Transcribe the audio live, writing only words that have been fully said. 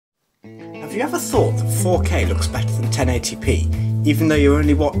Have you ever thought that 4K looks better than 1080p, even though you're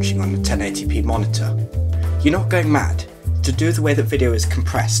only watching on a 1080p monitor? You're not going mad. To do the way that video is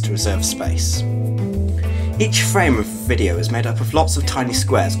compressed to reserve space. Each frame of video is made up of lots of tiny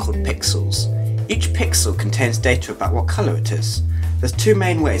squares called pixels. Each pixel contains data about what colour it is. There's two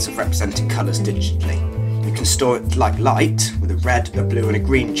main ways of representing colours digitally. You can store it like light, with a red, a blue and a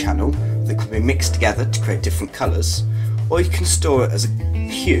green channel that can be mixed together to create different colours, or you can store it as a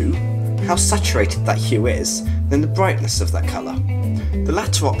hue, how saturated that hue is, then the brightness of that colour. The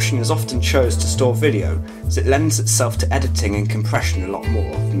latter option is often chosen to store video, as it lends itself to editing and compression a lot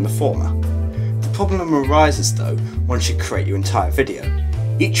more than the former. The problem arises though once you create your entire video.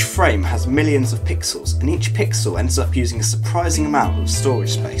 Each frame has millions of pixels, and each pixel ends up using a surprising amount of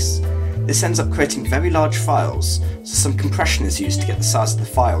storage space. This ends up creating very large files, so some compression is used to get the size of the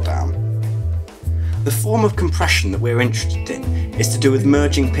file down. The form of compression that we're interested in is to do with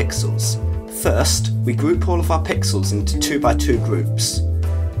merging pixels. First, we group all of our pixels into 2x2 groups.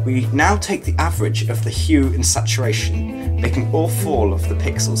 We now take the average of the hue and saturation, making all four of the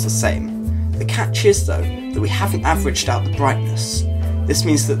pixels the same. The catch is though, that we haven't averaged out the brightness. This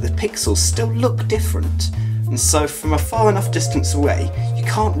means that the pixels still look different, and so from a far enough distance away, you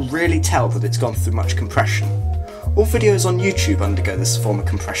can't really tell that it's gone through much compression. All videos on YouTube undergo this form of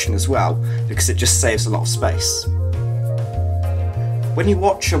compression as well, because it just saves a lot of space. When you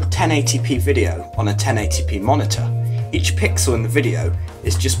watch a 1080p video on a 1080p monitor, each pixel in the video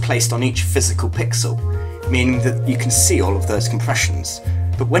is just placed on each physical pixel, meaning that you can see all of those compressions.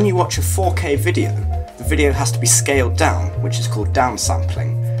 But when you watch a 4K video, the video has to be scaled down, which is called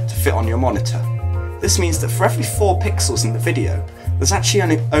downsampling, to fit on your monitor. This means that for every 4 pixels in the video, there's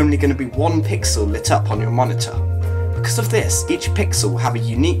actually only going to be 1 pixel lit up on your monitor. Because of this, each pixel will have a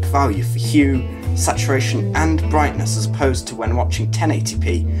unique value for hue, saturation and brightness, as opposed to when watching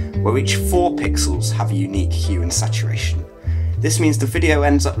 1080p, where each 4 pixels have a unique hue and saturation. This means the video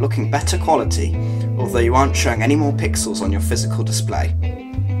ends up looking better quality, although you aren't showing any more pixels on your physical display.